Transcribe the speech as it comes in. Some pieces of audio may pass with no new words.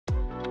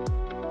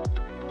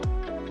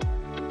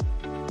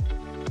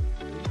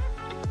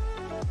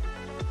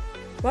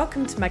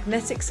Welcome to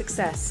Magnetic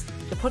Success,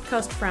 the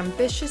podcast for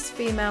ambitious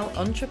female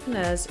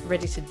entrepreneurs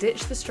ready to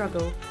ditch the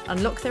struggle,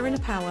 unlock their inner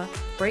power,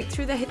 break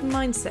through their hidden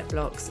mindset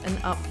blocks,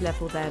 and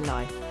up-level their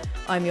life.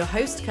 I'm your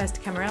host,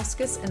 Kirsty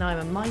Kamarauskas, and I'm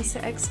a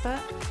mindset expert,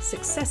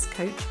 success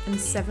coach, and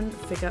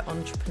seven-figure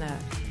entrepreneur.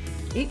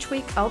 Each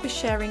week, I'll be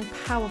sharing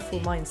powerful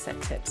mindset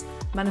tips,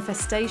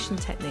 manifestation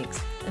techniques,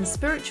 and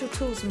spiritual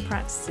tools and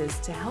practices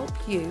to help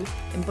you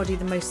embody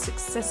the most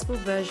successful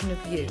version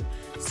of you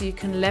so you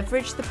can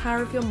leverage the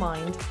power of your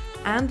mind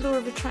and law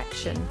of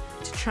attraction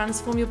to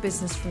transform your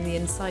business from the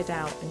inside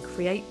out and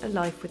create a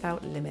life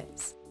without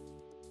limits.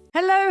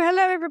 Hello,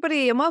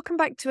 everybody, and welcome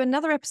back to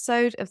another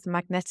episode of the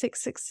Magnetic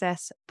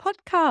Success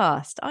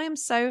podcast. I am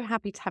so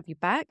happy to have you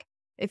back.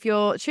 If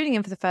you're tuning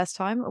in for the first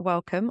time,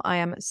 welcome. I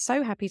am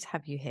so happy to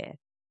have you here.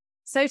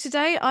 So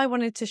today I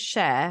wanted to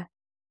share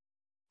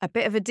a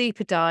bit of a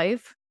deeper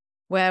dive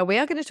where we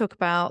are going to talk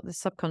about the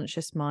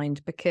subconscious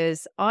mind,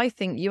 because I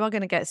think you are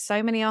going to get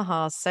so many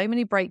ahas, so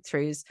many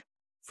breakthroughs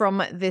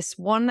from this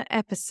one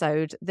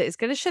episode that is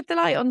going to shed the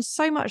light on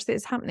so much that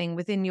is happening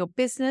within your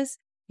business,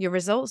 your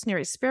results, and your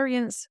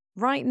experience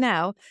right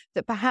now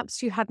that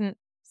perhaps you hadn't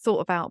thought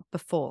about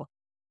before.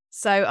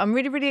 So I'm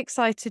really, really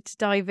excited to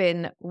dive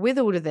in with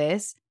all of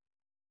this.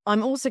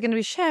 I'm also going to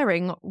be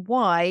sharing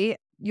why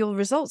your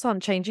results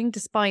aren't changing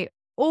despite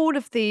all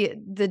of the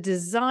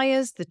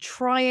desires, the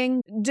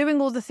trying,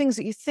 doing all the things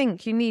that you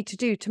think you need to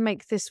do to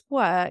make this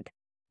work.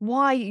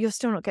 Why you're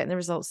still not getting the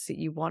results that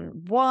you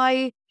want,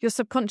 why your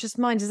subconscious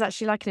mind is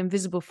actually like an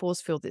invisible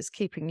force field that's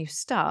keeping you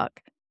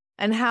stuck,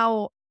 and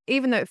how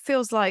even though it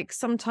feels like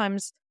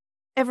sometimes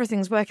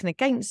everything's working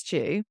against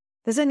you,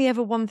 there's only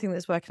ever one thing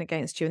that's working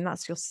against you, and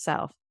that's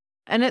yourself.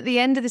 And at the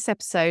end of this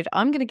episode,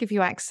 I'm going to give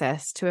you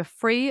access to a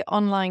free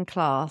online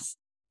class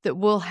that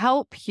will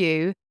help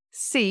you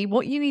see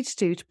what you need to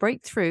do to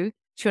break through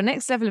to your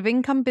next level of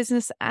income,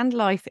 business, and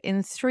life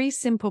in 3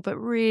 simple but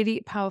really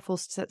powerful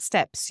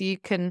steps so you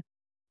can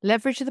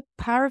leverage the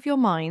power of your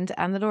mind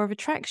and the law of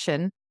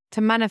attraction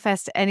to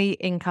manifest any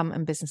income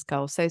and business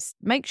goals. So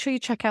make sure you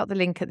check out the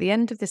link at the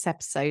end of this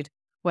episode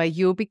where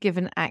you'll be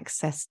given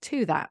access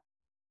to that.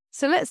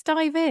 So let's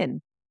dive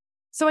in.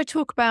 So I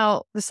talk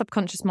about the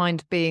subconscious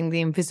mind being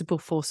the invisible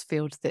force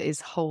field that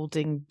is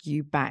holding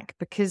you back,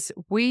 because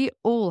we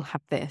all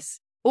have this.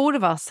 All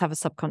of us have a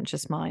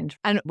subconscious mind,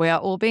 and we are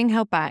all being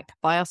held back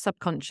by our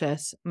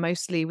subconscious,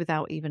 mostly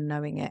without even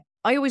knowing it.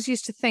 I always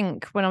used to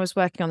think when I was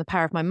working on the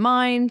power of my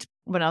mind,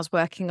 when I was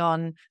working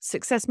on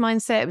success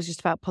mindset, it was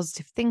just about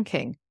positive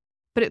thinking.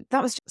 But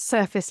that was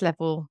surface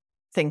level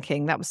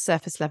thinking. That was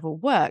surface level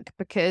work,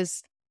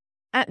 because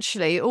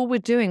actually all we're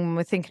doing when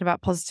we're thinking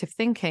about positive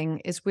thinking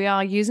is we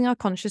are using our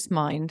conscious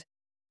mind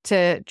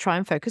to try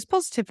and focus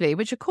positively,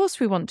 which of course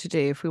we want to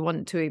do if we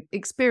want to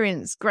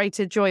experience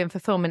greater joy and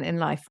fulfillment in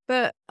life.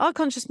 But our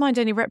conscious mind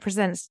only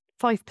represents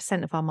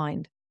 5% of our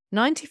mind.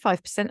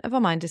 95% of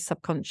our mind is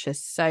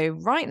subconscious. So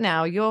right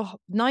now, your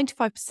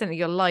 95% of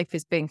your life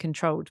is being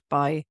controlled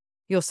by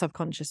your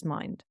subconscious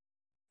mind.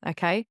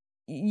 Okay?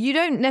 You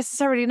don't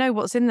necessarily know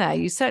what's in there.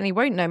 You certainly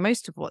won't know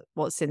most of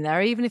what's in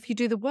there, even if you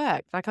do the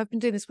work. Like, I've been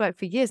doing this work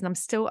for years and I'm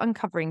still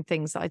uncovering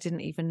things that I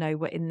didn't even know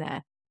were in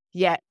there.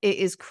 Yet it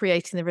is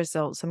creating the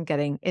results I'm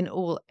getting in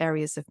all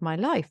areas of my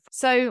life.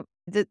 So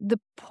the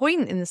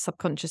point in the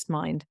subconscious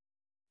mind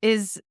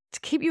is to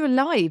keep you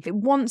alive. It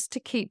wants to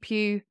keep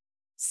you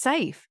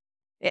safe.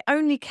 It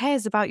only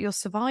cares about your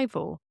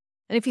survival.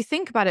 And if you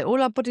think about it,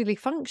 all our bodily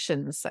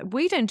functions,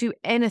 we don't do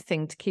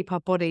anything to keep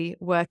our body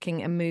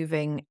working and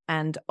moving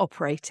and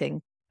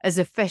operating as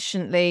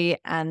efficiently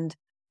and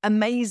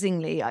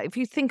amazingly. If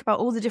you think about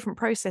all the different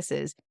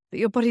processes that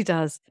your body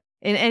does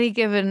in any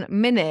given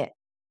minute,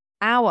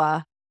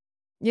 hour,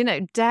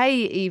 day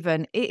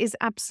even, it is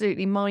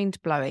absolutely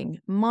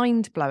mind-blowing.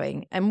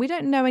 And we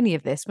don't know any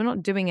of this. We're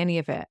not doing any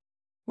of it.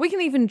 We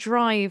can even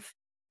drive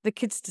the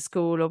kids to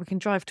school, or we can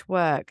drive to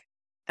work,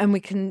 and we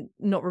can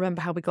not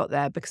remember how we got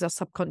there because our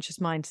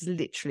subconscious mind has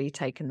literally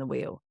taken the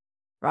wheel,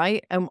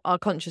 right? And our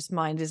conscious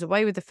mind is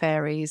away with the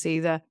fairies,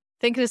 either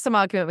thinking of some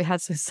argument we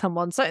had with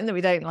someone, something that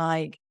we don't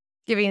like,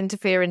 giving into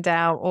fear and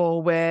doubt,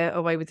 or we're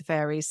away with the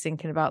fairies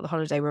thinking about the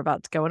holiday we're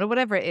about to go on, or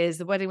whatever it is,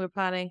 the wedding we're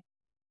planning,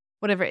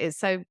 whatever it is.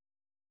 So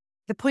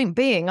the point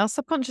being, our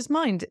subconscious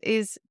mind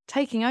is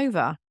taking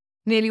over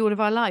nearly all of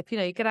our life.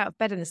 You get out of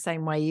bed in the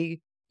same way.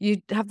 You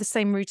have the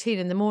same routine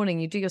in the morning.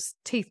 You do your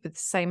teeth with the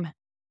same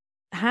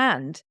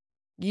hand.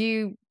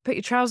 You put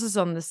your trousers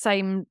on the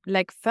same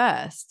leg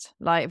first.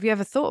 Like, have you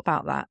ever thought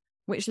about that?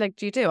 Which leg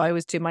do you do? I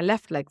always do my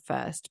left leg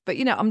first. But,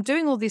 I'm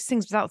doing all these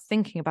things without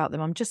thinking about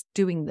them. I'm just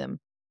doing them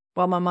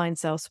while my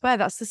mind's elsewhere.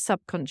 That's the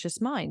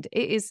subconscious mind.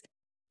 It is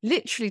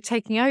literally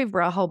taking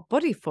over our whole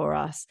body for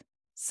us.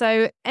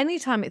 So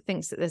anytime it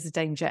thinks that there's a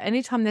danger,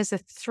 anytime there's a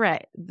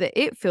threat, that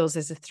it feels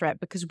there's a threat,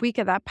 because we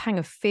get that pang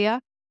of fear,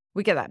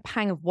 we get that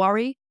pang of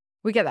worry,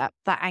 we get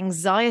that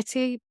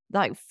anxiety,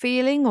 like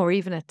feeling or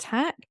even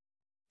attack,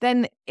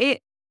 then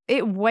it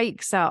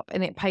wakes up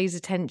and it pays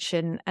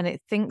attention and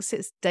it thinks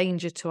it's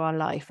danger to our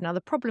life. Now,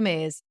 the problem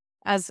is,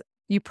 as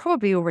you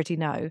probably already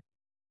know,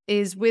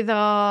 is with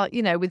our,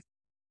 with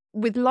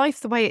with life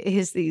the way it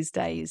is these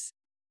days,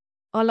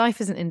 our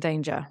life isn't in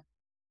danger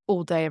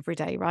all day, every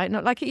day, right?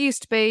 Not like it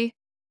used to be.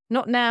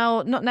 Not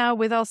now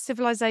with our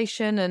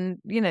civilization and,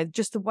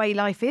 just the way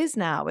life is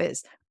now.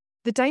 It's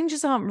the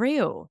dangers aren't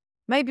real.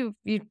 Maybe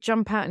you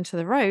jump out into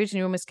the road and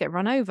you almost get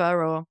run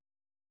over or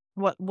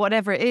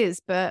whatever it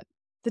is, but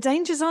the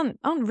dangers aren't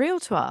real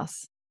to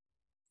us.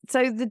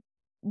 So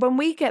when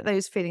we get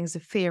those feelings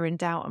of fear and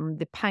doubt and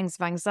the pangs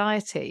of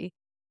anxiety,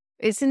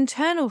 it's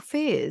internal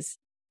fears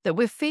that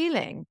we're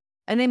feeling.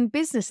 And in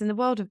business, in the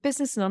world of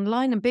business and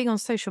online and being on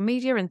social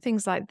media and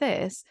things like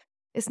this,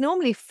 it's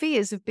normally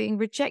fears of being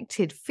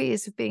rejected,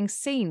 fears of being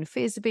seen,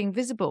 fears of being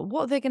visible.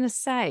 What are they going to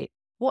say?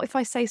 What if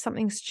I say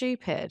something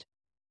stupid?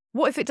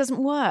 What if it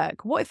doesn't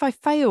work? What if I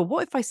fail?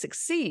 What if I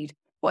succeed?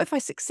 What if I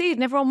succeed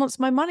and everyone wants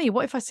my money?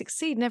 What if I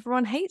succeed and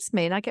everyone hates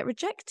me and I get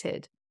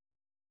rejected?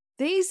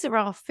 These are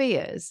our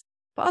fears,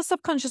 but our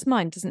subconscious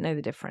mind doesn't know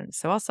the difference.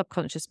 So our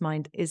subconscious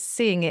mind is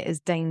seeing it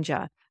as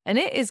danger, and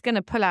it is going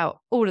to pull out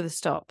all of the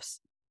stops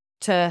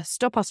to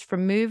stop us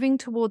from moving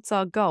towards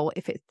our goal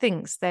if it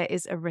thinks there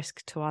is a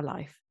risk to our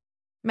life.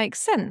 Makes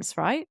sense,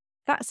 right?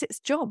 That's its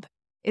job,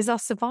 is our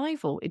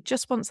survival. It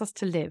just wants us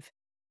to live.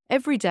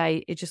 Every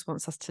day, it just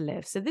wants us to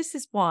live. So this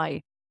is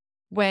why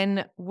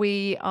when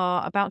we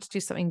are about to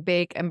do something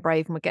big and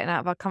brave and we're getting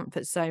out of our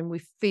comfort zone,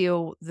 we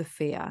feel the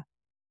fear,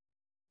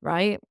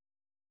 right?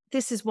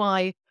 This is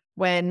why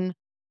when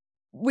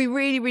we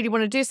really, really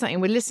want to do something,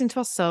 we're listening to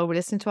our soul, we're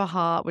listening to our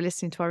heart, we're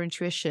listening to our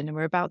intuition, and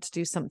we're about to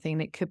do something.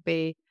 And it could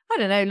be, I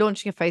don't know,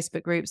 launching a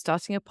Facebook group,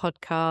 starting a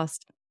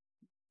podcast.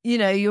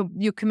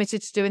 You're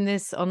committed to doing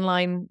this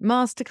online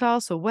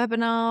masterclass or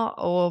webinar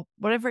or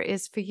whatever it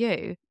is for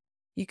you.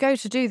 You go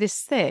to do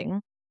this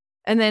thing,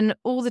 and then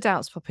all the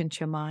doubts pop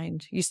into your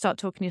mind. You start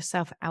talking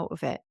yourself out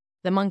of it.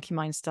 The monkey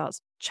mind starts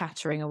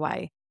chattering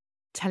away,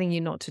 telling you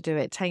not to do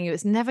it, telling you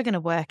it's never going to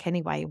work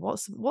anyway.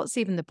 What's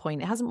even the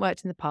point? It hasn't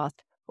worked in the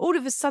past. All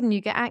of a sudden,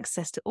 you get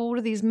access to all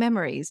of these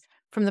memories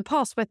from the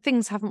past where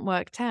things haven't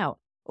worked out.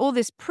 All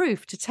this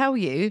proof to tell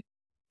you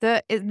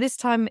that this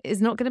time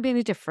is not going to be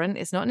any different.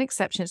 It's not an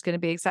exception. It's going to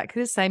be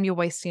exactly the same. You're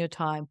wasting your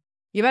time.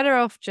 You're better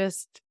off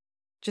just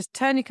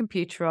turn your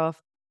computer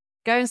off,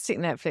 go and stick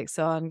Netflix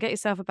on, get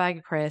yourself a bag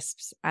of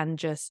crisps and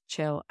just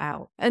chill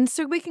out. And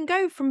so we can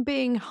go from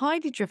being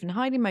highly driven,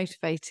 highly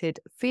motivated,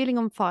 feeling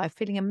on fire,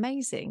 feeling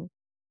amazing,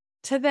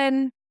 to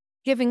then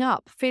giving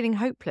up, feeling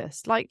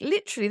hopeless. Like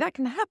literally that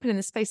can happen in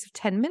the space of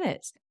 10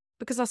 minutes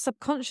because our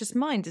subconscious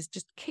mind is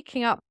just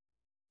kicking up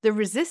the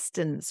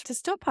resistance to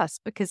stop us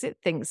because it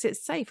thinks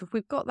it's safe. If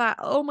we've got that,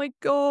 oh my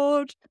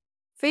God,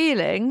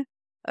 feeling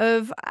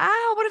of,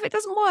 what if it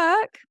doesn't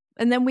work?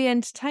 And then we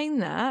entertain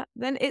that,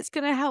 then it's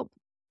going to help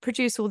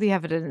produce all the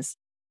evidence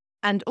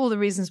and all the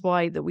reasons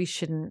why that we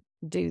shouldn't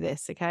do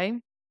this, okay?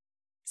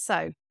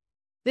 So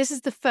this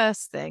is the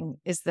first thing,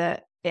 is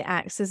that it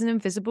acts as an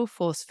invisible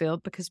force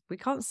field because we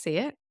can't see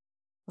it.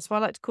 That's why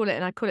I like to call it,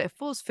 and I call it a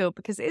force field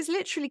because it is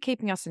literally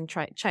keeping us in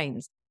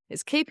chains.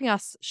 It's keeping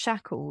us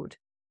shackled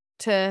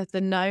to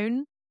the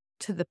known,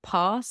 to the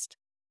past,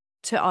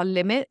 to our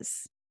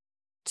limits,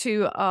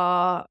 to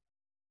our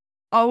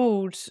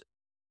old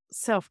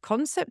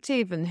self-concept,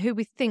 even who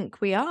we think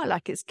we are.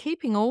 Like it's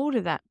keeping all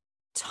of that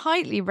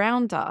tightly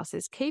round us.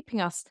 It's keeping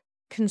us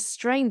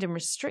constrained and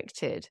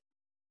restricted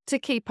to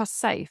keep us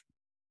safe.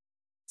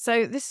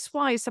 So this is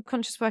why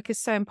subconscious work is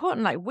so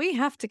important. Like we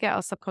have to get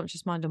our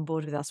subconscious mind on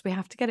board with us. We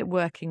have to get it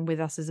working with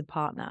us as a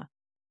partner.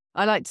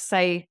 I like to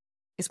say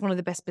it's one of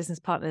the best business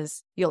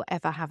partners you'll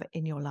ever have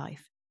in your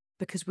life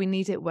because we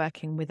need it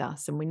working with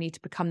us and we need to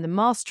become the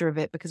master of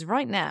it. Because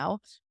right now,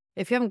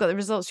 if you haven't got the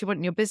results you want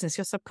in your business,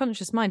 your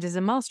subconscious mind is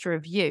a master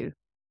of you,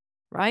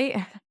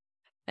 right?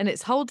 And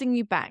it's holding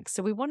you back.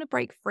 So we want to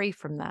break free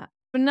from that.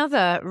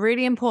 Another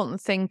really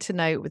important thing to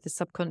note with the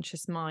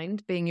subconscious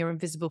mind being your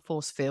invisible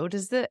force field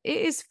is that it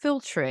is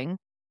filtering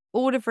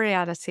all of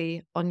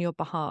reality on your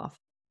behalf.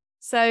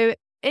 So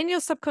in your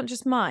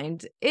subconscious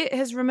mind, it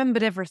has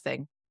remembered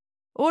everything,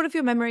 all of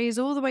your memories,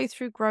 all the way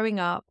through growing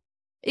up,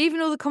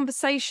 even all the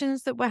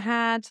conversations that were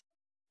had,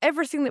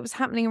 everything that was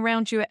happening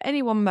around you at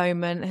any one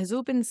moment has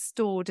all been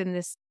stored in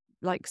this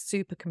like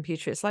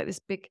supercomputer. It's like this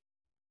big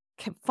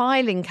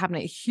filing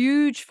cabinet,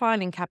 huge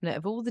filing cabinet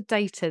of all the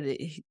data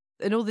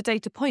and all the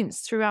data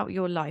points throughout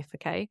your life,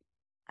 okay?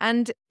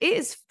 And it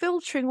is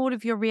filtering all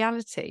of your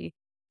reality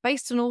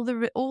based on all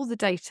the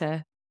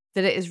data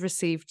that it has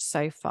received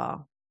so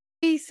far.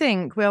 We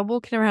think we are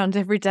walking around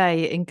every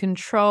day in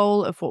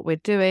control of what we're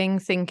doing,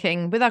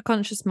 thinking with our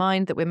conscious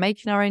mind that we're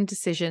making our own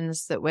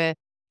decisions, that we're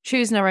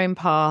choosing our own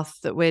path,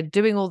 that we're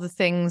doing all the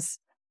things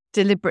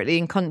deliberately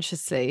and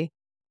consciously.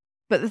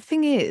 But the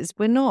thing is,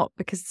 we're not,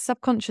 because the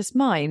subconscious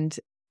mind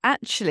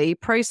actually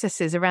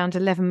processes around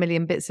 11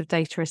 million bits of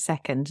data a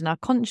second, and our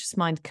conscious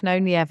mind can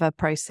only ever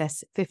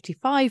process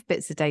 55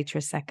 bits of data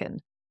a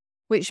second,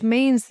 which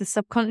means the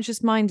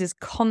subconscious mind is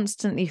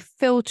constantly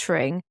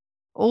filtering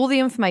all the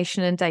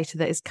information and data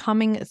that is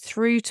coming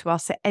through to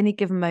us at any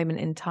given moment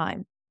in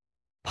time.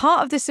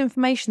 Part of this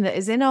information that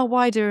is in our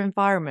wider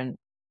environment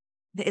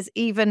that is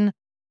even,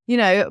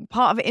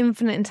 part of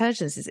infinite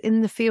intelligence is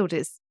in the field.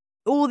 It's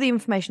all the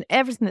information,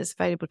 everything that's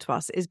available to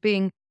us is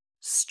being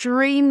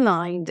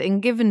streamlined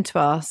and given to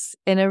us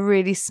in a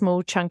really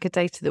small chunk of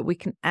data that we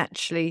can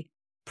actually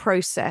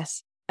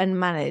process and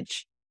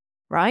manage,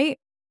 right?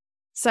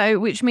 So,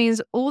 which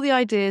means all the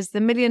ideas, the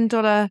 $1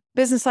 million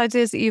business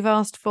ideas that you've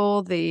asked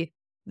for, the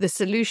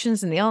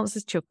solutions and the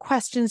answers to your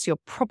questions, your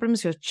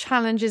problems, your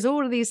challenges,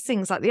 all of these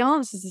things, like the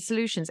answers, the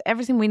solutions,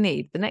 everything we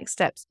need, the next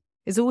steps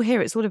is all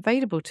here. It's all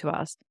available to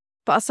us.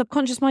 But our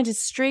subconscious mind is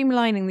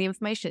streamlining the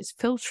information. It's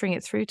filtering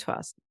it through to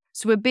us.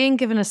 So we're being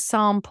given a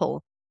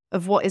sample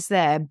of what is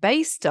there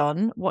based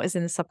on what is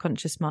in the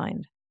subconscious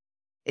mind.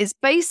 It's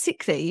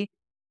basically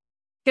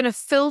going to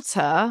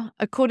filter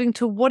according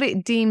to what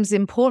it deems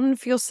important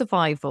for your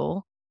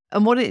survival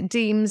and what it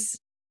deems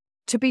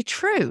to be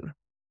true.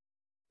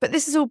 But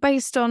this is all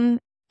based on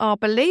our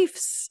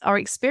beliefs, our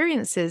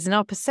experiences, and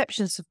our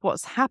perceptions of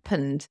what's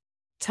happened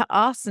to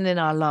us and in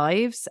our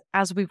lives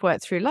as we've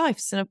worked through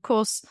life. And of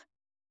course,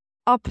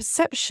 our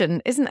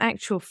perception isn't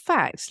actual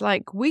fact.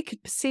 Like, we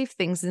could perceive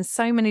things in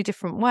so many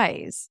different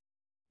ways.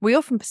 We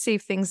often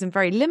perceive things in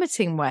very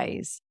limiting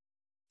ways.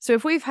 So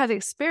if we've had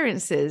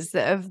experiences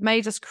that have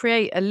made us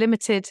create a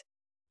limited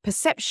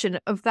perception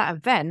of that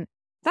event,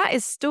 that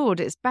is stored,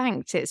 it's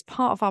banked, it's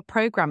part of our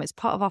program, it's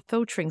part of our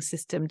filtering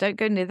system. Don't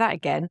go near that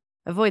again.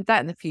 Avoid that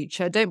in the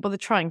future. Don't bother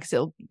trying because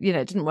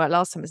it didn't work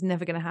last time. It's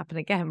never going to happen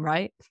again,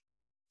 right?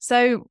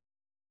 So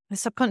the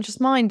subconscious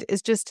mind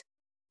is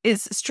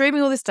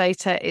streaming all this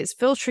data, it's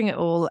filtering it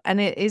all,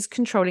 and it is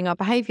controlling our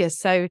behavior.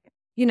 So,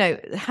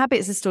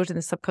 habits are stored in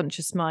the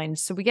subconscious mind.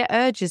 So we get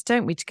urges,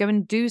 don't we, to go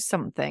and do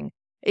something.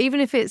 Even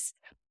if it's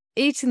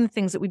eating the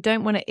things that we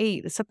don't want to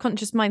eat, the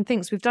subconscious mind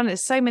thinks we've done it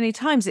so many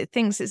times, it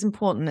thinks it's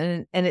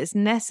important and it's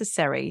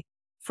necessary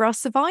for our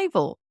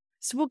survival.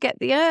 So we'll get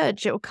the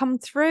urge, it will come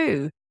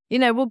through.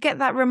 We'll get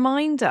that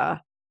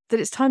reminder that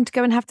it's time to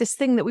go and have this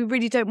thing that we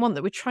really don't want,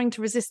 that we're trying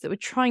to resist, that we're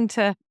trying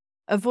to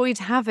avoid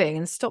having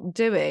and stop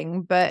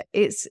doing, but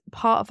it's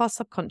part of our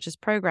subconscious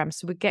program.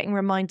 So we're getting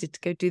reminded to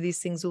go do these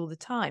things all the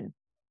time.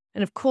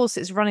 And of course,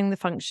 it's running the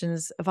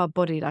functions of our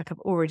body, like I've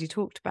already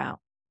talked about.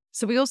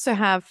 So we also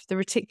have the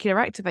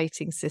reticular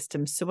activating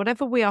system. So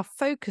whatever we are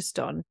focused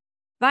on,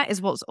 that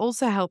is what's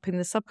also helping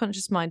the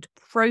subconscious mind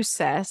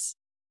process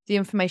the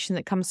information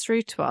that comes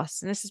through to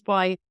us. And this is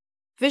why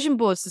vision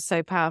boards are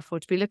so powerful,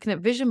 to be looking at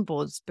vision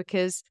boards,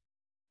 because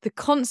the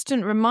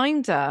constant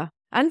reminder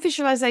and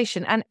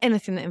visualization and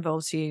anything that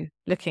involves you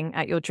looking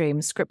at your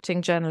dreams,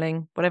 scripting,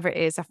 journaling, whatever it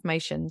is,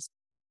 affirmations,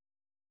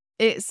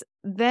 it's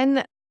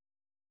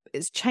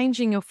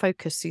changing your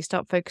focus. So you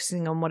start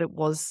focusing on what it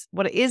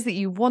is that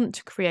you want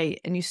to create,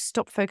 and you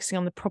stop focusing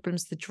on the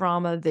problems, the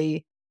drama,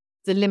 the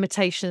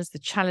limitations, the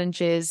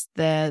challenges,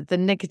 the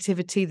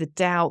negativity, the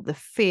doubt, the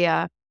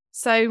fear.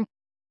 So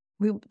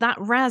that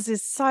RAS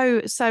is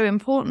so, so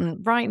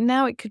important. Right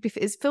now,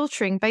 it's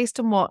filtering based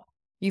on what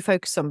you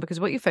focus on, because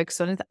what you focus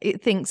on,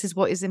 it thinks is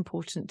what is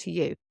important to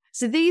you.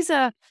 So these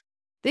are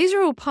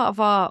all part of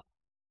our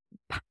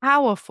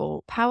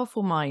powerful,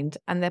 powerful mind,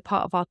 and they're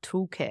part of our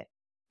toolkit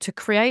to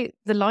create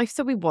the life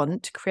that we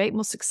want, to create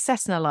more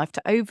success in our life,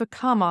 to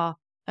overcome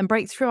and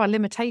break through our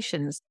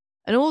limitations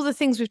and all the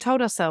things we've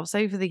told ourselves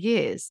over the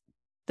years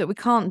that we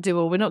can't do,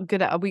 or we're not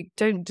good at, or we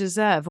don't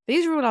deserve.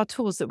 These are all our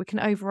tools that we can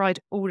override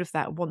all of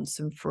that once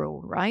and for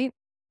all, right?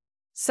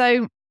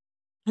 So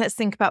let's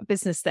think about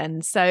business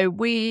then. So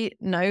we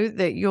know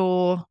that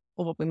or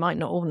what we might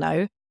not all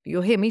know, but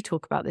you'll hear me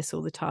talk about this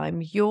all the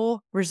time. Your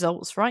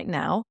results right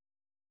now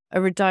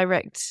are a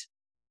direct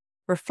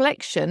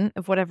reflection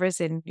of whatever is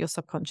in your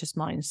subconscious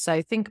mind.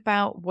 So think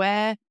about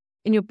where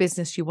in your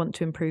business you want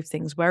to improve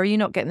things. Where are you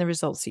not getting the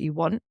results that you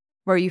want?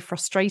 Where are you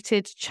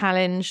frustrated,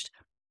 challenged?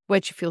 Where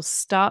do you feel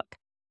stuck?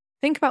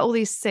 Think about all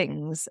these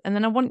things. And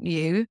then I want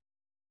you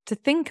to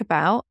think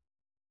about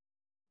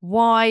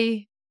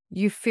why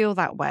you feel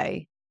that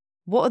way.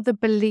 What are the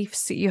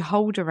beliefs that you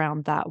hold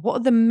around that?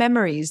 What are the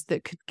memories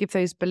that could give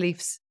those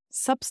beliefs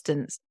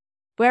substance?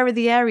 Where are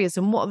the areas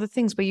and what are the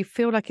things where you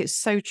feel like it's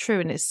so true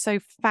and it's so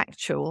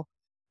factual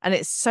and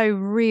it's so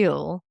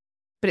real,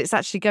 but it's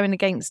actually going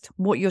against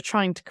what you're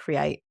trying to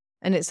create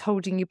and it's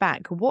holding you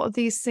back? What are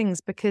these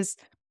things? Because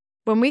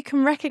when we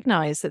can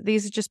recognize that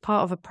these are just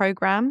part of a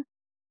program,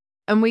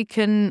 and we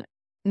can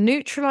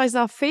neutralize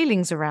our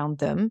feelings around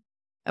them,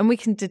 and we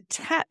can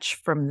detach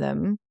from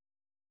them,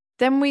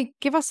 then we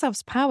give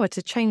ourselves power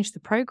to change the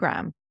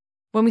program.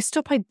 When we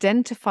stop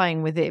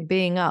identifying with it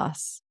being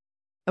us,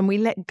 and we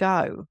let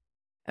go,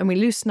 and we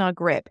loosen our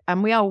grip,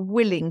 and we are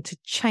willing to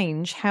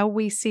change how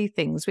we see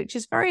things, which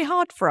is very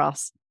hard for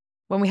us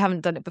when we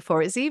haven't done it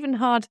before. It's even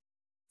hard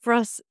for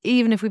us,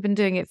 even if we've been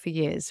doing it for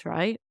years,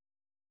 right?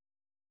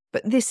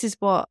 But this is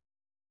what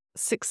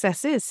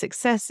success is.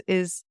 Success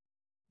is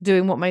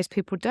doing what most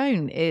people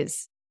don't.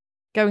 It's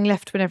going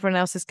left when everyone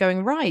else is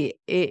going right.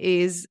 It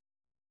is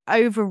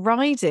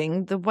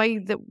overriding the way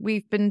that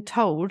we've been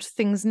told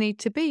things need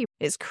to be.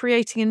 It's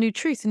creating a new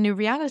truth, a new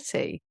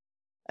reality,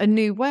 a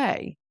new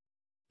way.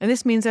 And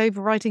this means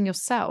overriding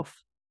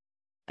yourself.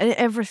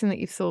 everything that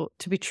you've thought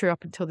to be true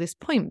up until this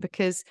point.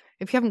 Because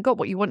if you haven't got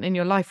what you want in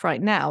your life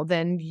right now,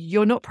 then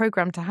you're not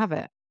programmed to have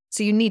it.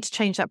 So you need to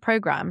change that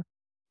program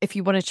if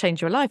you want to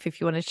change your life, if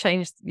you want to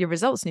change your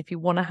results, and if you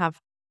want to have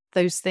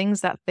those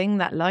things, that thing,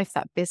 that life,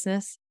 that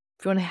business,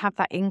 if you want to have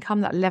that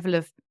income, that level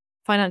of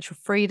financial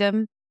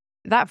freedom,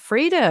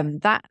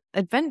 that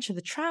adventure,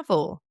 the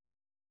travel.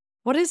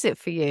 What is it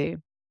for you?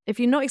 If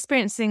you're not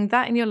experiencing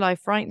that in your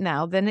life right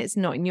now, then it's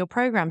not in your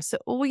program. So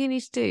all you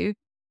need to do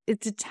is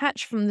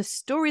detach from the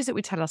stories that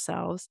we tell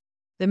ourselves,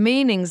 the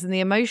meanings and the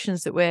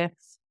emotions that we're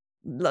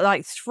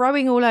like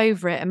throwing all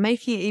over it and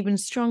making it even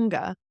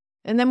stronger.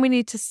 And then we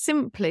need to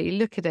simply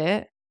look at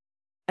it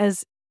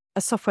as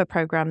a software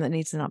program that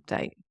needs an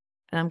update.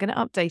 And I'm going to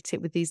update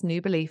it with these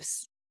new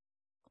beliefs.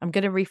 I'm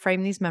going to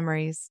reframe these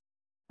memories.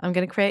 I'm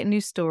going to create a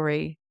new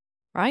story,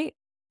 right?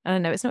 And I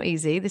know it's not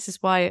easy. This is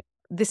why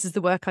this is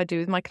the work I do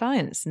with my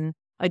clients. And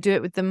I do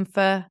it with them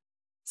for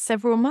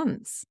several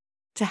months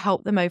to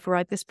help them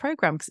override this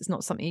program, because it's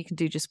not something you can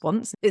do just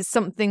once. It's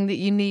something that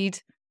you need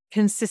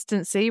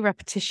consistency,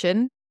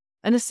 repetition,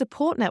 and a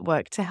support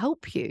network to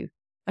help you,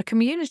 a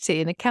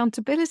community and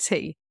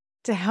accountability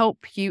to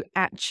help you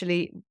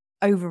actually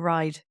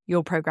override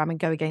your program and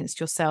go against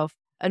yourself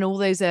and all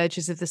those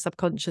urges of the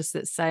subconscious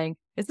that's saying,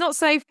 it's not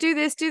safe, do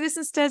this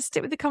instead,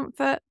 stick with the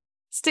comfort,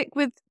 stick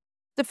with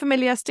the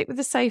familiar, stick with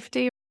the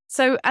safety.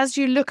 So as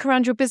you look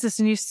around your business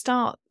and you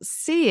start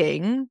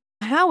seeing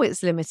how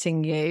it's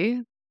limiting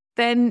you,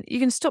 then you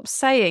can stop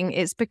saying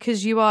it's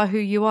because you are who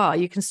you are.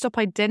 You can stop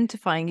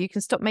identifying, you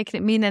can stop making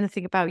it mean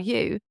anything about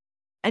you,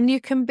 and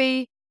you can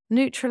be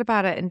neutral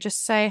about it and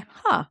just say,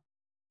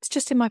 it's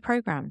just in my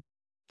program.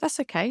 That's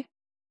okay.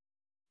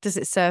 Does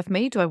it serve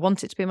me? Do I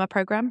want it to be in my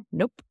program?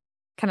 Nope.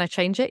 Can I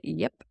change it?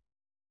 Yep.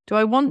 Do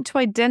I want to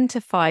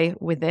identify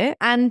with it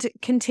and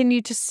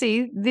continue to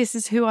see this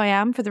is who I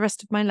am for the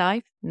rest of my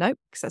life? Nope,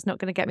 because that's not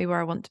going to get me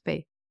where I want to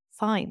be.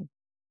 Fine.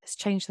 Let's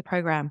change the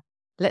program.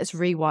 Let's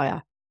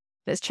rewire.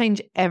 Let's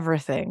change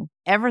everything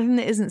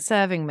that isn't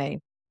serving me.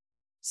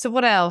 So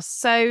what else?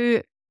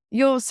 So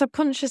your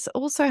subconscious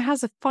also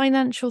has a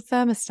financial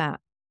thermostat.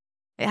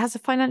 It has a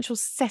financial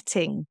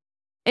setting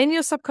in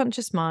your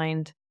subconscious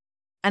mind,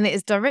 and it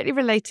is directly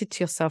related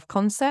to your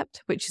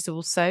self-concept, which is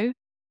also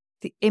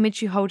the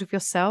image you hold of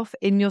yourself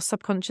in your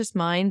subconscious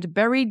mind,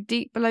 buried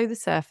deep below the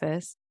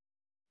surface.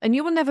 And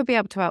you will never be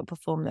able to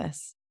outperform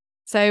this.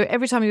 So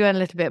every time you earn a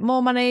little bit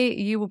more money,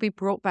 you will be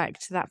brought back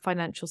to that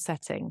financial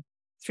setting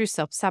through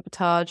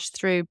self-sabotage,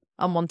 through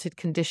unwanted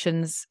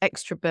conditions,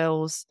 extra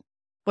bills,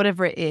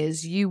 whatever it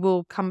is, you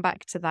will come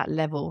back to that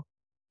level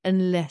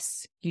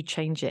unless you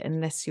change it,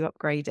 unless you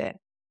upgrade it.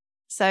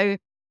 So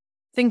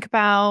think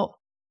about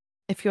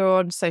if you're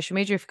on social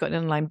media, if you've got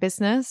an online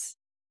business,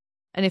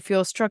 and if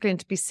you're struggling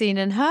to be seen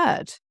and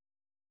heard,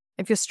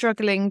 if you're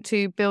struggling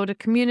to build a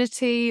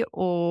community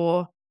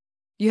or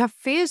you have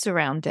fears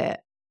around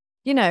it,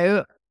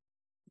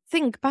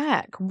 think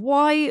back.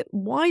 Why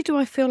do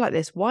I feel like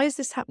this? Why is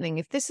this happening?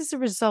 If this is a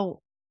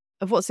result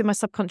of what's in my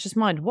subconscious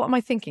mind, what am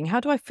I thinking? How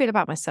do I feel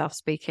about myself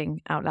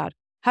speaking out loud?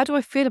 How do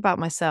I feel about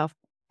myself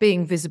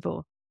being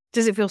visible?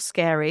 Does it feel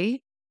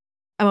scary?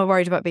 Am I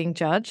worried about being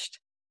judged?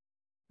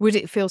 Would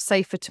it feel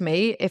safer to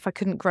me if I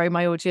couldn't grow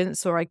my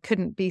audience or I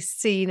couldn't be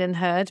seen and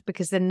heard,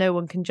 because then no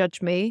one can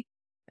judge me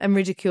and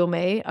ridicule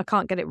me? I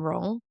can't get it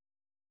wrong.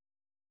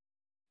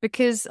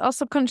 Because our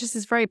subconscious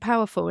is very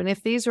powerful. And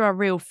if these are our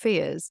real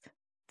fears,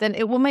 then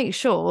it will make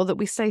sure that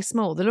we stay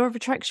small. The law of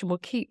attraction will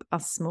keep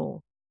us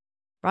small,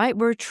 right?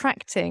 We're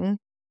attracting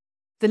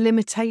the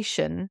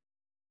limitation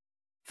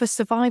for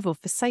survival,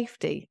 for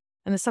safety.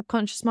 And the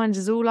subconscious mind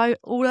is all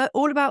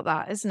about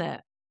that, isn't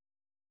it?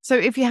 So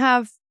if you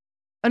have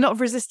a lot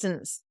of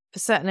resistance for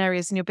certain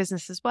areas in your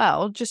business as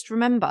well, just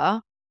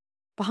remember,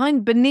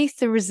 beneath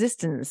the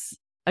resistance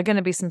are going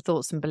to be some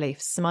thoughts and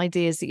beliefs, some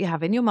ideas that you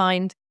have in your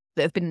mind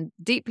that have been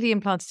deeply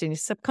implanted in your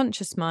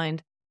subconscious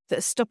mind that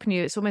are stopping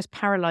you. It's almost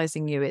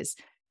paralyzing you. It's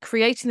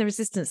creating the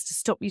resistance to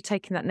stop you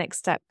taking that next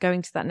step,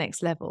 going to that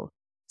next level.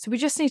 So we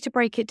just need to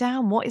break it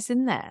down. What is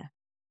in there?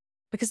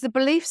 Because the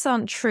beliefs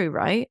aren't true,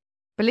 right?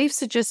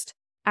 Beliefs are just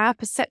our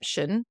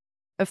perception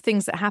of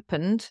things that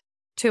happened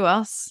to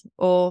us,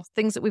 or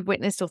things that we've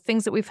witnessed, or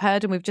things that we've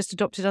heard and we've just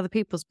adopted other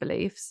people's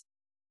beliefs.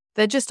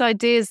 They're just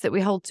ideas that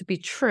we hold to be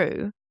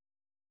true,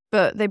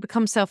 but they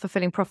become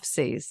self-fulfilling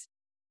prophecies.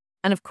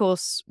 And of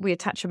course, we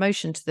attach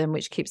emotion to them,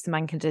 which keeps them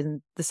anchored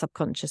in the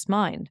subconscious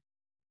mind,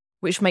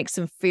 which makes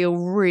them feel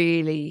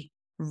really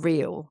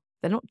real.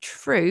 They're not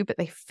true, but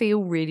they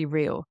feel really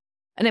real.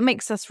 And it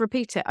makes us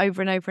repeat it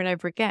over and over and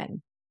over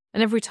again.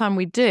 And every time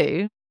we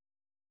do,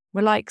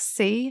 we're like,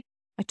 see,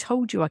 I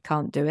told you I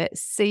can't do it.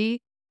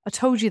 See, I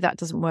told you that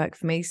doesn't work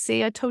for me.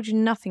 See, I told you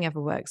nothing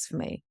ever works for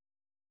me.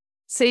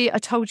 See, I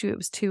told you it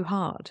was too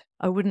hard.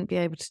 I wouldn't be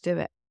able to do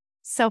it.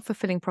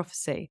 Self-fulfilling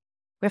prophecy.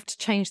 We have to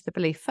change the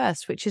belief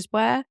first, which is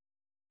where,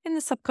 in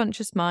the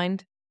subconscious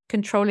mind,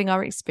 controlling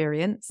our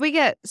experience. We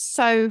get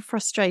so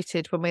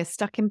frustrated when we're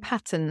stuck in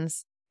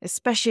patterns,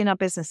 especially in our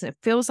business, and it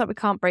feels like we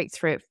can't break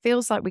through. It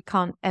feels like we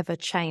can't ever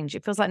change.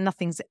 It feels like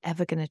nothing's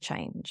ever going to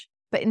change.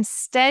 But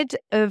instead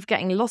of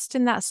getting lost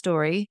in that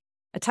story,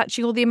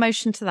 attaching all the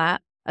emotion to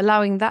that,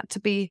 allowing that to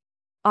be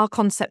our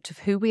concept of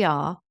who we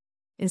are,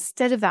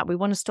 instead of that, we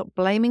want to stop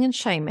blaming and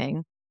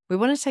shaming. We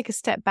want to take a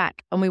step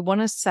back and we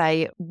want to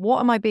say, what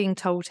am I being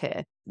told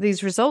here?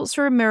 These results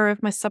are a mirror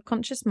of my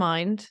subconscious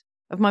mind,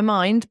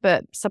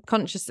 but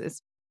subconscious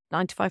is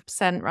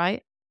 95%,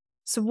 right?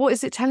 So what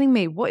is it telling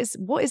me? What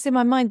is in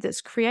my mind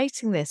that's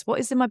creating this? What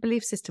is in my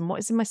belief system? What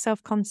is in my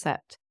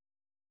self-concept?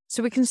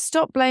 So we can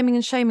stop blaming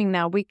and shaming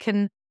now. We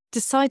can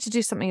decide to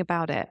do something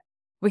about it.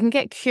 We can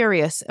get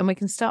curious and we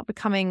can start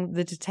becoming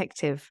the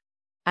detective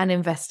and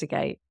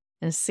investigate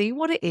and see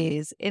what it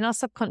is in our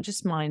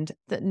subconscious mind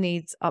that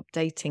needs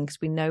updating,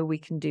 because we know we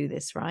can do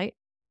this, right?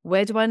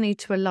 Where do I need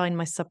to align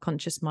my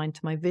subconscious mind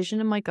to my vision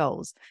and my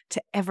goals,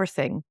 to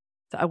everything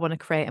that I want to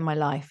create in my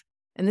life?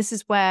 And this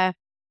is where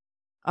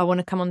I want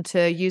to come on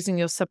to using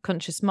your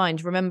subconscious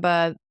mind.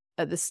 Remember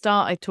at the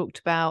start, I talked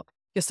about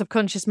your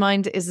subconscious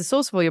mind is the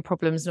source of all your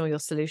problems and all your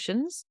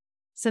solutions.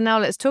 So now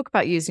let's talk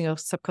about using your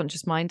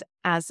subconscious mind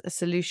as a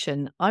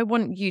solution. I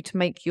want you to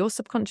make your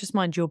subconscious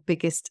mind your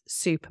biggest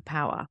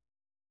superpower.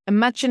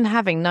 Imagine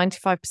having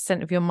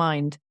 95% of your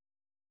mind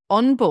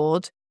on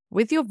board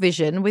with your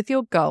vision, with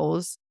your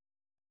goals,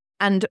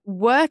 and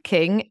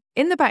working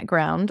in the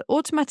background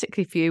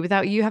automatically for you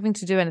without you having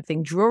to do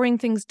anything, drawing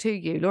things to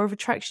you. Law of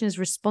attraction is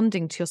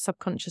responding to your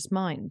subconscious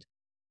mind.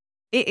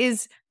 It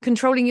is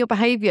controlling your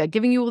behavior,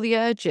 giving you all the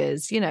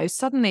urges.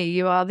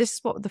 Suddenly this is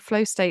what the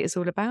flow state is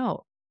all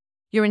about.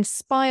 You're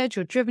inspired,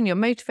 you're driven, you're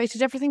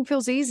motivated. Everything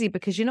feels easy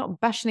because you're not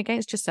bashing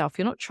against yourself.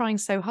 You're not trying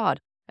so hard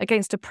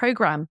against a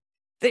program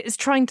that is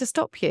trying to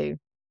stop you.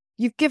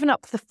 You've given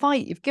up the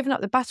fight. You've given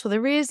up the battle.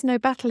 There is no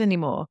battle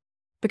anymore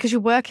because you're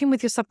working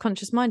with your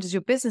subconscious mind as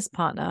your business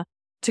partner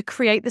to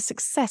create the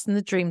success and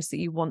the dreams that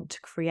you want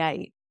to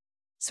create.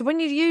 So when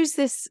you use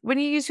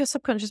your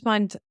subconscious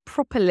mind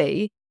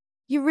properly,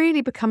 you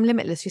really become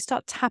limitless. You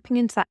start tapping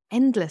into that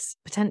endless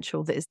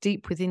potential that is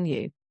deep within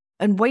you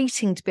and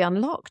waiting to be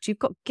unlocked. You've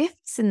got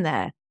gifts in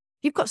there.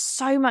 You've got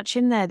so much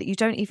in there that you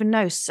don't even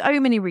know. So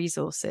many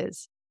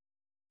resources,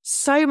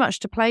 so much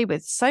to play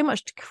with, so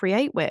much to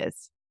create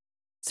with.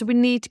 So we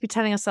need to be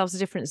telling ourselves a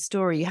different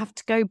story. You have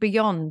to go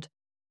beyond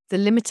the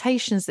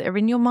limitations that are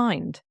in your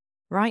mind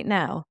right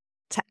now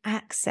to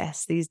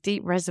access these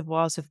deep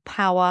reservoirs of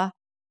power,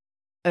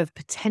 of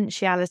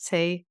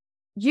potentiality.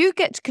 You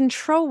get to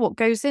control what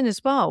goes in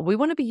as well. We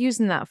want to be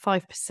using that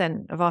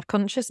 5% of our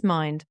conscious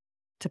mind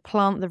to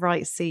plant the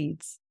right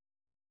seeds.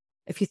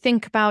 If you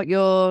think about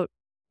your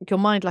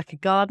mind like a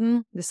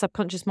garden, the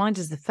subconscious mind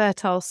is the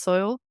fertile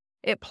soil.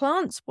 It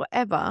plants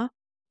whatever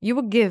you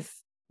will give,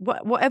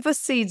 whatever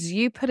seeds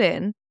you put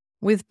in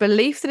with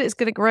belief that it's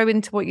going to grow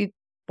into what you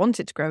want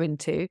it to grow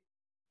into,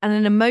 and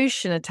an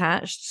emotion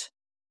attached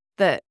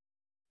that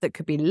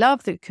could be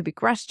love, that could be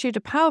gratitude,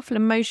 a powerful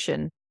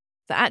emotion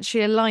that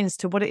actually aligns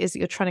to what it is that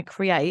you're trying to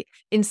create,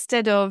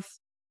 instead of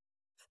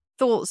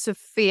thoughts of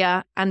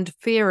fear and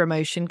fear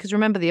emotion. Because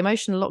remember, the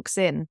emotion locks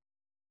in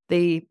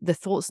the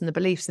thoughts and the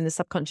beliefs in the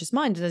subconscious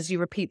mind. And as you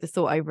repeat the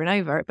thought over and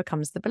over, it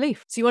becomes the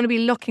belief. So you want to be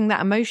locking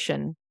that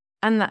emotion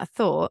and that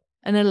thought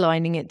and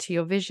aligning it to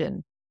your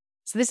vision.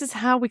 So this is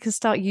how we can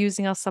start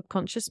using our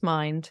subconscious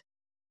mind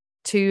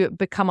to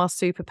become our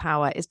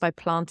superpower, is by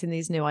planting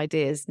these new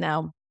ideas.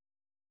 Now,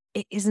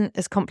 it isn't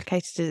as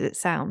complicated as it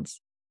sounds.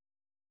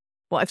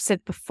 What I've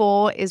said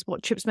before is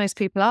what trips most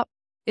people up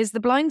is the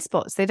blind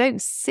spots. They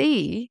don't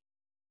see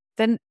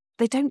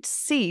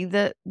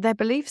that their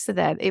beliefs are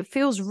there. It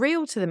feels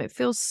real to them. It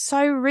feels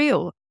so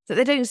real that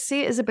they don't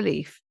see it as a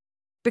belief,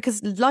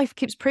 because life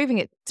keeps proving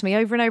it to me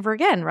over and over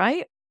again,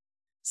 right?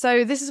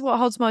 So this is what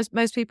holds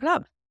most people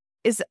up,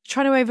 is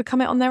trying to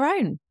overcome it on their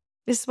own.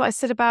 This is what I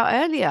said about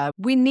earlier.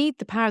 We need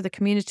the power of the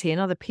community and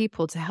other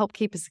people to help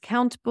keep us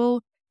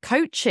accountable,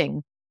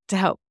 coaching to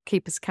help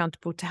keep us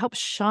accountable, to help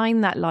shine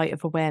that light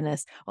of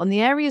awareness on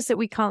the areas that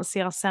we can't see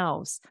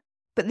ourselves.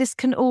 But this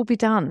can all be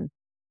done.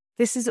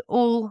 This is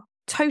all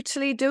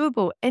totally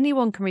doable.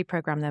 Anyone can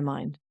reprogram their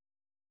mind.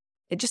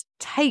 It just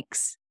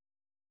takes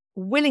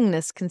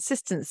willingness,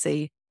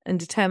 consistency, and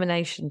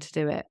determination to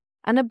do it,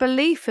 and a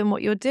belief in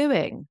what you're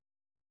doing.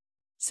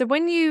 So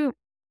when you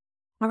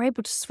are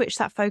able to switch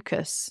that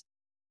focus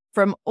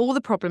from all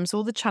the problems,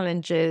 all the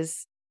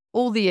challenges,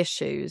 all the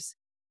issues,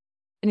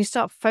 and you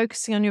start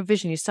focusing on your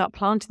vision, you start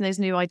planting those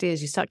new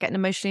ideas, you start getting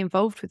emotionally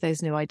involved with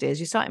those new ideas,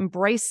 you start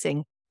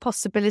embracing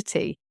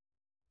possibility,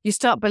 you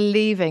start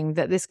believing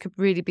that this could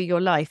really be your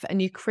life,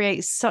 and you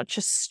create such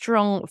a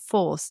strong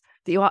force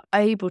that you are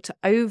able to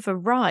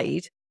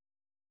override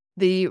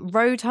the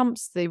road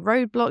humps, the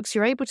roadblocks.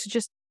 You're able to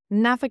just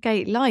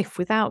navigate life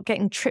without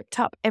getting tripped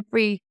up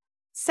every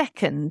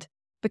second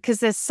because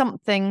there's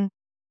something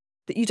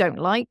that you don't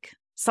like,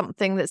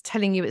 something that's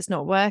telling you it's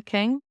not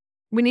working.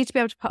 We need to be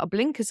able to put our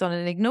blinkers on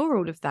and ignore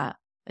all of that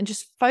and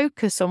just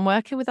focus on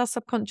working with our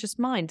subconscious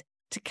mind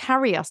to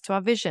carry us to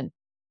our vision.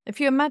 If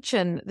you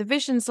imagine, the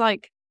vision's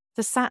like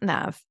the sat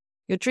nav,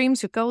 your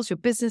dreams, your goals, your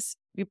business,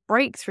 your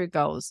breakthrough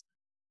goals.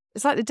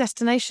 It's like the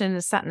destination in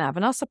the sat nav,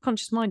 and our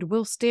subconscious mind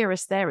will steer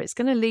us there. It's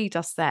going to lead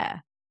us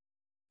there.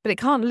 But it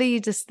can't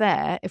lead us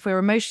there if we're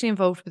emotionally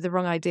involved with the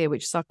wrong idea,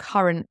 which is our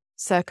current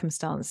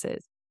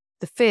circumstances.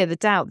 The fear, the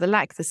doubt, the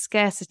lack, the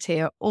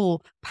scarcity are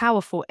all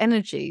powerful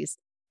energies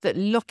that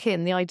lock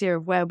in the idea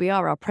of where we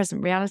are, our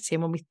present reality.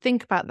 And when we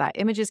think about that,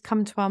 images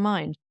come to our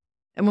mind.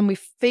 And when we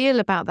feel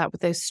about that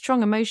with those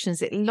strong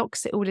emotions, it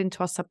locks it all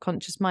into our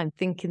subconscious mind,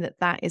 thinking that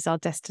that is our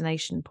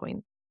destination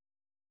point.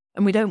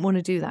 And we don't want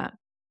to do that.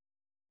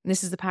 And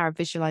this is the power of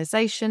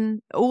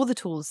visualization, all the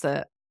tools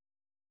that,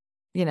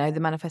 the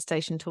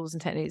manifestation tools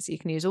and techniques that you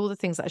can use, all the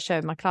things that I show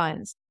with my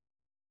clients.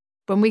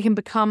 When we can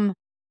become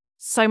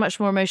so much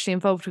more emotionally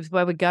involved with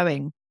where we're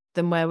going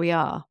than where we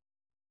are,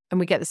 and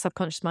we get the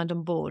subconscious mind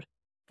on board,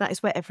 that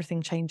is where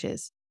everything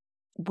changes.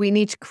 We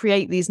need to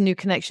create these new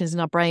connections in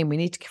our brain. We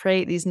need to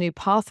create these new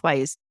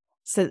pathways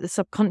so that the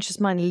subconscious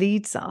mind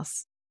leads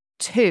us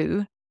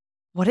to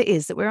what it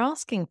is that we're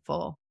asking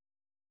for.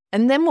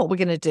 And then what we're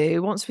going to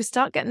do, once we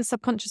start getting the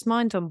subconscious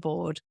mind on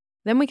board,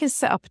 then we can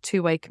set up a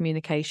two-way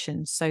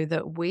communication so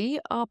that we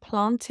are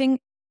planting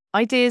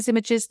ideas,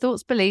 images,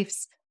 thoughts,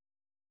 beliefs,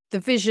 the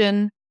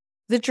vision,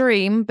 the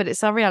dream, but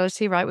it's our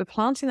reality, right? We're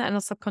planting that in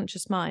our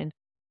subconscious mind.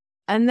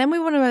 And then we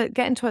want to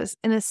get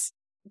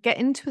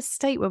into a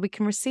state where we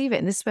can receive it.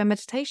 And this is where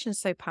meditation is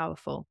so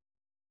powerful.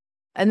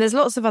 And there's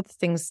lots of other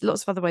things,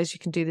 lots of other ways you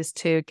can do this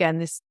too. Again,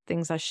 these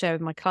things I share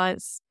with my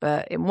clients,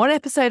 but in one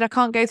episode, I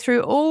can't go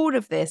through all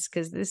of this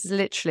because this is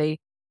literally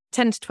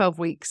 10 to 12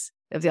 weeks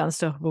of the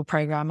Unstoppable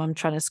program I'm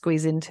trying to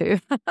squeeze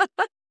into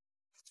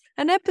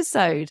an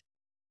episode.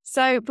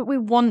 But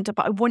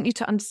I want you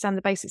to understand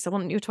the basics. I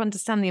want you to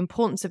understand the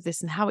importance of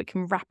this and how it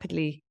can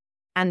rapidly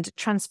and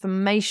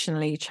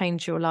transformationally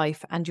change your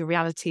life and your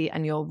reality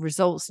and your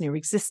results and your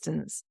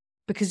existence,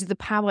 because the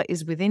power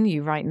is within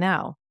you right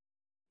now.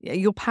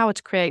 Your power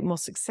to create more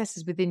success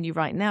is within you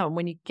right now. And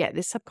when you get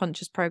this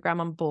subconscious program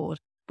on board,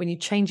 when you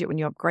change it, when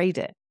you upgrade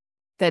it,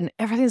 then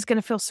everything's going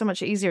to feel so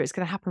much easier. It's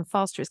going to happen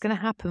faster. It's going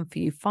to happen for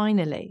you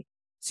finally.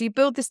 So you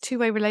build this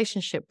two-way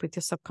relationship with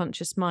your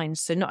subconscious mind.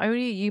 So not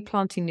only are you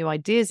planting new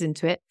ideas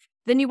into it,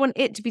 then you want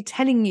it to be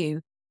telling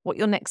you what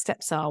your next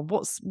steps are.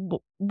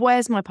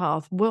 Where's my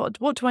path? What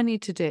do I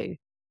need to do?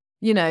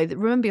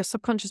 Remember, your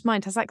subconscious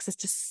mind has access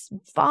to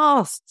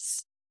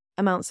vast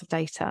amounts of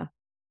data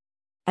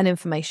and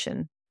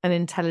information and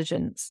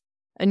intelligence,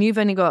 and you've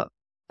only got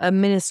a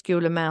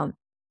minuscule amount.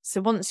 So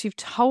once you've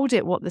told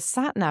it what the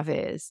sat nav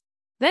is,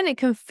 then it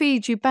can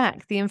feed you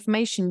back the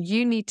information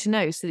you need to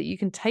know so that you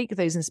can take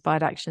those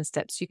inspired action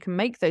steps. You can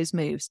make those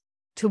moves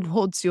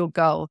towards your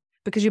goal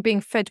because you're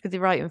being fed with the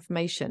right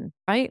information,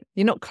 right?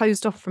 You're not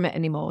closed off from it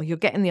anymore. You're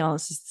getting the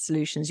answers, the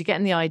solutions, you're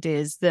getting the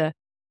ideas, the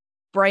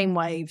brain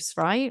waves,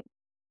 right?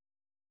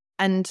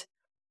 And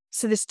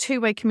so this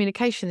two-way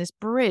communication, this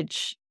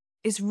bridge,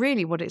 is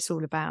really what it's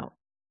all about.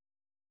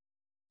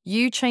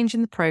 You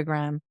changing the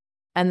program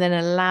and then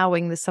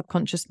allowing the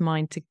subconscious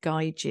mind to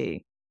guide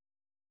you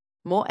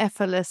more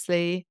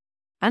effortlessly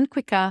and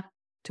quicker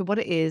to what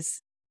it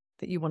is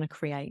that you want to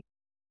create.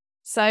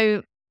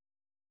 So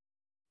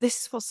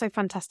this is what's so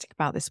fantastic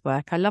about this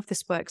work. I love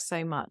this work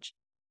so much.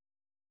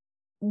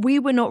 We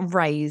were not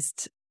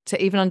raised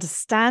to even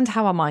understand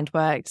how our mind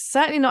worked,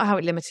 certainly not how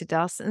it limited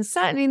us, and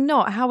certainly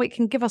not how it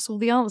can give us all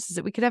the answers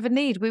that we could ever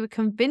need. We were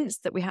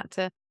convinced that we had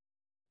to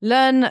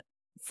learn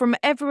from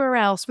everywhere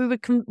else. We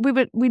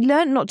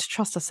learned not to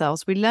trust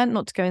ourselves. We learned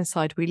not to go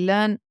inside. We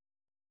learned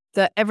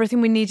that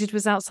everything we needed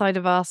was outside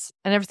of us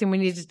and everything we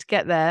needed to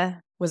get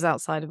there was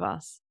outside of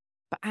us.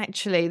 But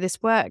actually,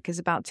 this work is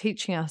about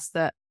teaching us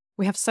that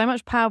we have so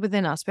much power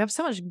within us. We have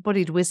so much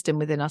embodied wisdom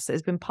within us that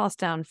has been passed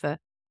down for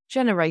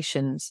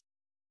generations,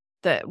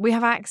 that we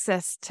have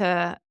access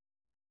to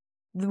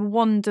the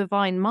one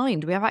divine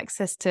mind. We have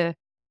access to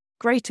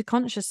greater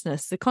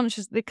consciousness,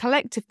 the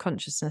collective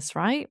consciousness,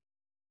 right?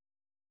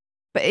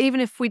 But even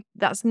if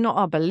that's not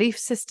our belief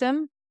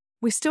system,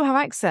 we still have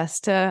access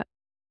to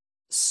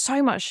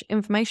so much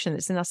information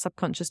that's in our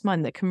subconscious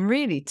mind that can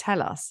really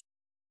tell us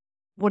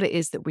what it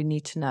is that we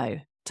need to know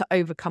to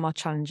overcome our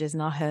challenges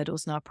and our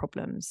hurdles and our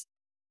problems.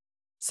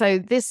 So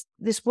this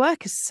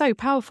work is so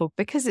powerful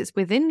because it's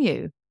within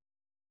you.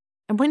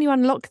 And when you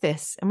unlock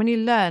this and when you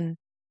learn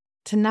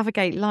to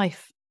navigate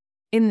life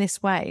in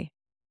this way,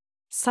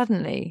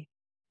 suddenly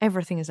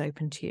everything is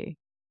open to you.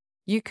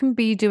 You can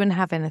be, do, and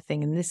have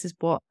anything. And this is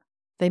what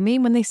they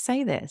mean when they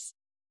say this.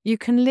 You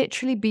can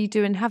literally be,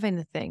 do, and have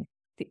anything.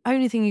 The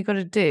only thing you've got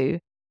to do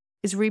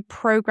is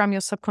reprogram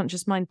your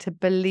subconscious mind to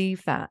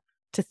believe that,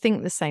 to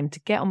think the same, to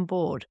get on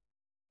board.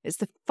 It's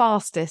the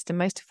fastest and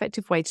most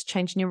effective way to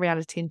changing your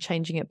reality and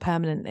changing it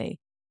permanently.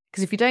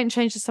 Because if you don't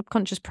change the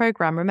subconscious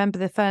program, remember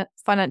the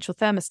financial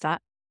thermostat,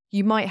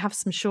 you might have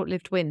some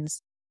short-lived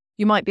wins.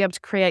 You might be able to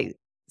create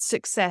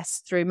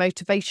success through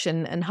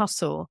motivation and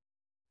hustle.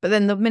 But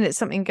then the minute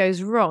something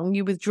goes wrong,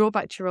 you withdraw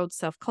back to your old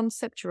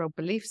self-concept, your old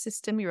belief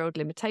system, your old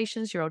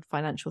limitations, your old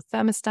financial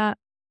thermostat,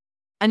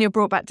 and you're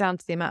brought back down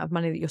to the amount of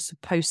money that you're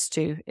supposed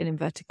to, in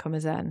inverted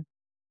commas, earn.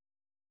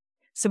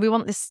 So we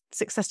want this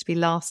success to be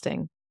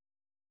lasting.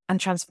 and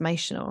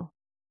transformational.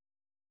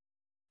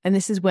 And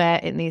this is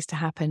where it needs to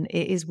happen.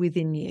 It is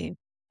within you.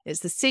 It's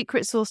the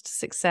secret sauce to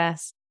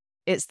success.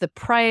 It's the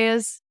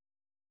prayers.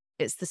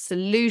 It's the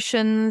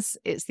solutions.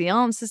 It's the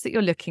answers that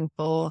you're looking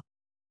for.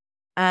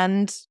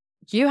 And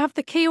you have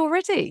the key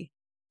already.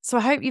 So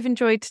I hope you've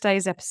enjoyed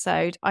today's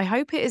episode. I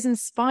hope it has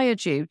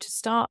inspired you to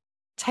start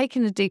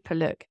taking a deeper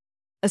look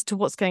as to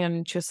what's going on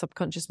into your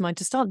subconscious mind,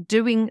 to start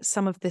doing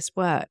some of this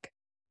work.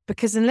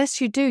 Because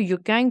unless you do, you're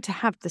going to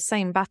have the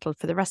same battle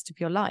for the rest of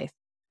your life.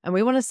 And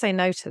we want to say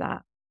no to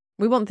that.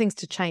 We want things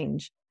to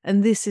change.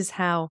 And this is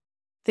how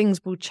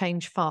things will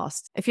change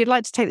fast. If you'd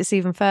like to take this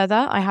even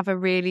further, I have a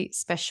really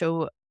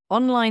special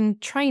online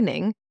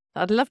training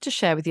that I'd love to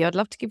share with you. I'd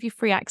love to give you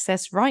free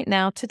access right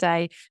now,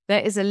 today. There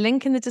is a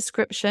link in the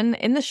description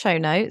in the show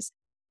notes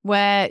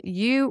where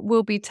you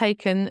will be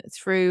taken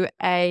through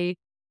a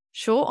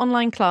short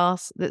online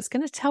class that's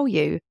going to tell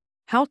you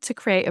how to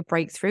create a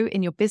breakthrough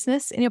in your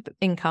business, in your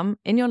income,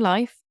 in your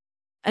life.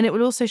 And it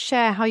will also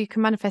share how you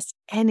can manifest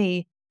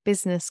any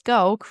business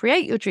goal,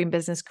 create your dream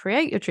business,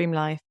 create your dream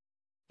life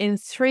in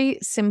 3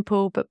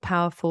 simple but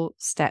powerful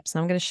steps.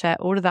 And I'm going to share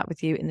all of that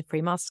with you in the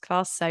free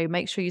masterclass. So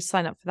make sure you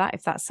sign up for that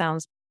if that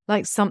sounds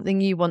like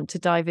something you want to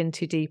dive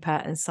into deeper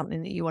and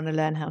something that you want to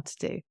learn how to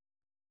do.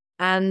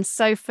 And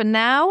so for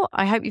now,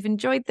 I hope you've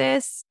enjoyed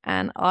this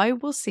and I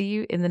will see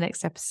you in the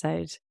next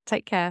episode.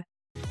 Take care.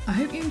 I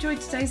hope you enjoyed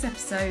today's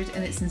episode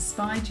and it's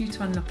inspired you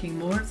to unlocking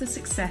more of the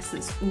success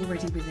that's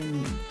already within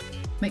you.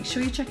 Make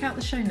sure you check out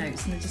the show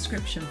notes in the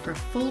description for a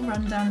full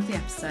rundown of the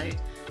episode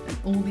and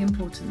all the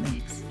important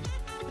links.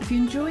 If you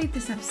enjoyed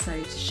this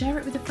episode, share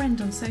it with a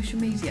friend on social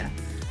media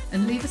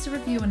and leave us a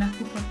review on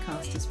Apple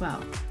Podcasts as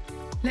well.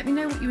 Let me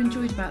know what you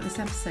enjoyed about this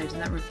episode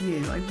and that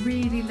review. I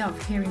really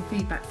love hearing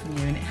feedback from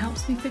you and it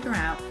helps me figure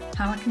out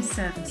how I can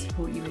serve and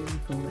support you moving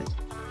forward.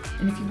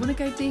 And if you want to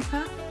go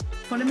deeper,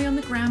 follow me on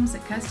the grams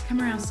at Kirsty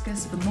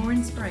Kamarauskas for more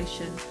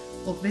inspiration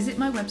or visit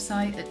my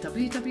website at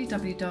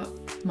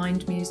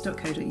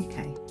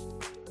www.mindmuse.co.uk.